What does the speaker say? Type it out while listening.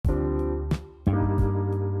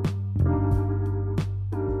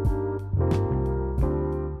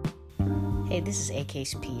Hey, this is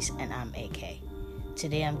AK's Peace, and I'm AK.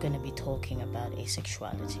 Today I'm going to be talking about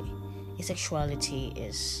asexuality. Asexuality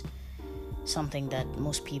is something that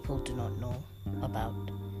most people do not know about,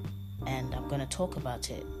 and I'm going to talk about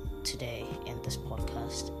it today in this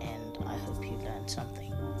podcast, and I hope you learned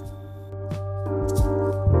something.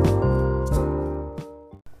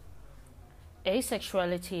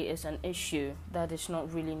 Asexuality is an issue that is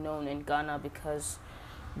not really known in Ghana because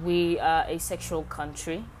we are a sexual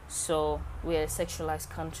country, so we're a sexualized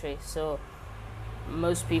country, so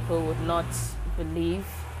most people would not believe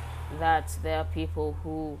that there are people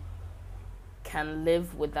who can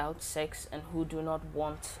live without sex and who do not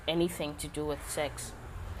want anything to do with sex.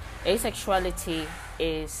 Asexuality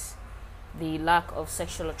is the lack of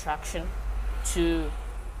sexual attraction to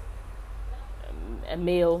a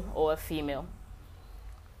male or a female.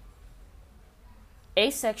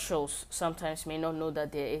 Asexuals sometimes may not know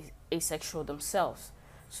that they're asexual themselves.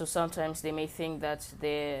 So sometimes they may think that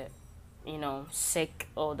they're, sick,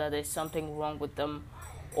 or that there's something wrong with them,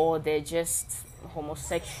 or they're just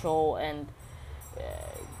homosexual and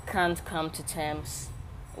can't come to terms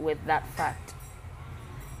with that fact.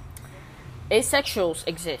 Asexuals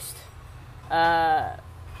exist. For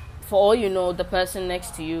all you know, the person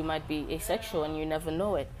next to you might be asexual and you never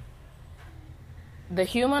know it. The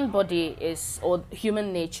human body or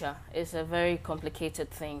human nature is a very complicated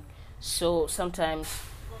thing. So sometimes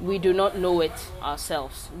we do not know it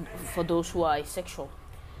ourselves, for those who are asexual.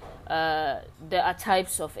 There are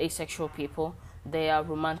types of asexual people. They are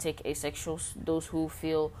romantic asexuals, those who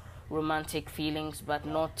feel romantic feelings but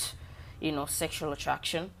not, sexual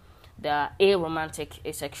attraction. There are aromantic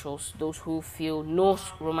asexuals, those who feel no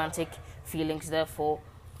romantic feelings, therefore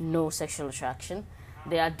no sexual attraction.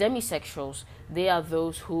 There are demisexuals. They are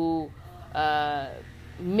those who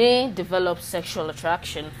may develop sexual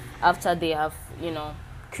attraction after they have,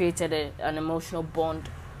 created an emotional bond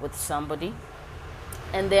with somebody.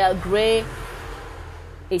 And there are gray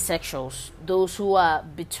asexuals, those who are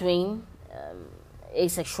between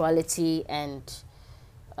asexuality and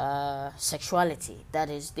sexuality. That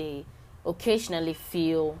is, they occasionally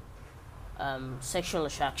feel sexual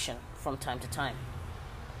attraction from time to time.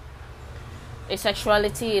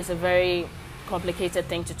 Asexuality is a very complicated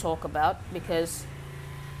thing to talk about because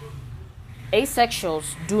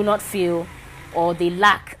asexuals do not feel, or they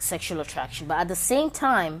lack sexual attraction, but at the same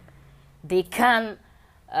time they can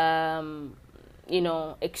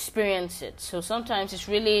experience it. So sometimes it's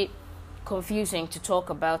really confusing to talk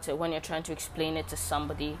about it when you're trying to explain it to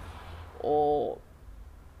somebody, when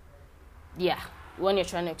you're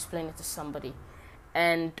trying to explain it to somebody.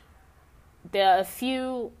 And there are a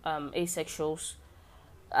few asexuals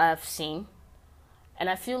I've seen, and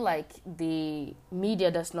I feel like the media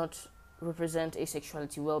does not represent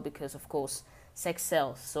asexuality well because, of course, sex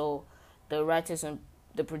sells. So the writers and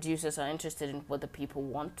the producers are interested in what the people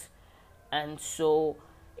want, and so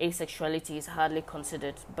asexuality is hardly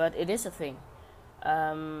considered, but it is a thing.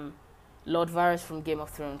 Lord Varys from Game of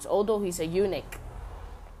Thrones, although he's a eunuch,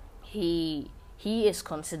 he is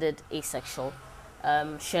considered asexual.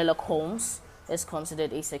 Sherlock Holmes is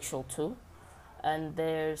considered asexual too, and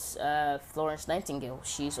there's Florence Nightingale.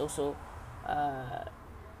 She's also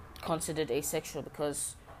considered asexual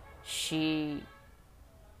because she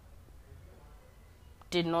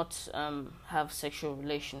did not have sexual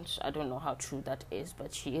relations. I don't know how true that is,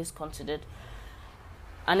 but she is considered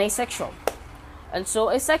an asexual. And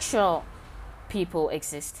so asexual people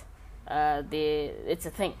exist. It's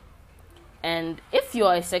a thing. And if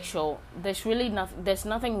you're asexual, there's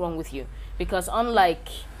nothing wrong with you, because unlike,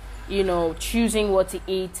 choosing what to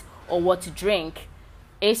eat or what to drink,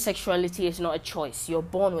 asexuality is not a choice. You're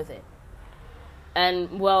born with it.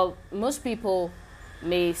 And well, most people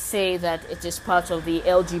may say that it is part of the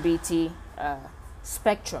LGBT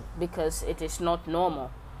spectrum because it is not normal.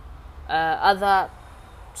 Other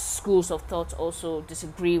schools of thought also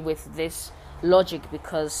disagree with this logic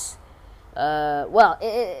because,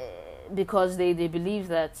 because they believe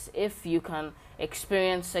that if you can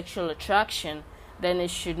experience sexual attraction, then it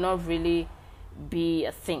should not really be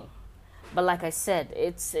a thing. But like I said,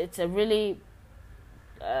 it's a really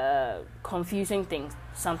confusing thing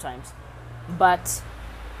sometimes. But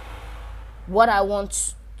what I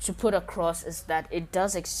want to put across is that it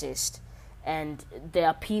does exist, and there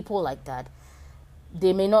are people like that.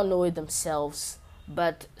 They may not know it themselves,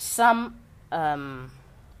 but some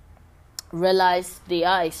realize they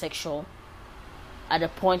are asexual at a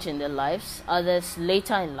point in their lives, others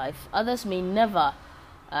later in life, others may never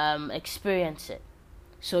experience it.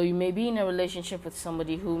 So you may be in a relationship with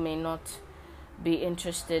somebody who may not be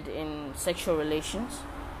interested in sexual relations.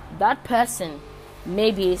 That person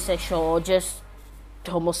maybe asexual or just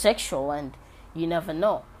homosexual, and you never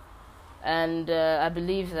know. And I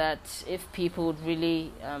believe that if people would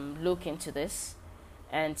really look into this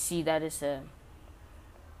and see that as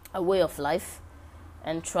a way of life,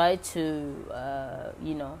 and try to,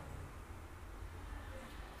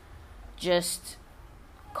 just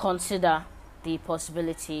consider the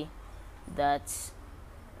possibility that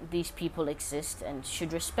these people exist, and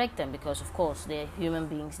should respect them, because of course they're human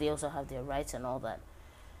beings, they also have their rights and all that.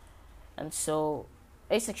 And so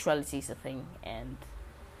asexuality is a thing, and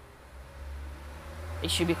it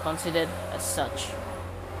should be considered as such.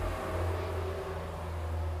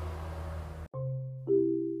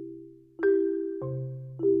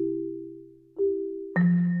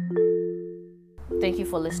 Thank you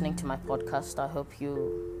for listening to my podcast. I hope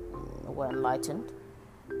you were enlightened.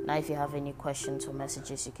 Now, if you have any questions or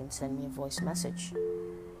messages, you can send me a voice message.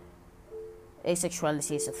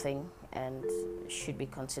 Asexuality is a thing and should be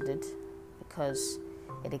considered because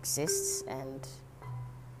it exists, and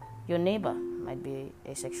your neighbor might be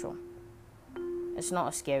asexual. It's not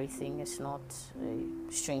a scary thing. It's not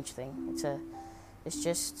a strange thing. It's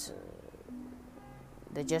just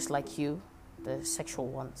they're just like you, the sexual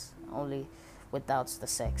ones, only without the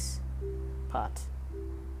sex part.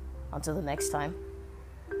 Until the next time,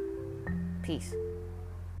 peace.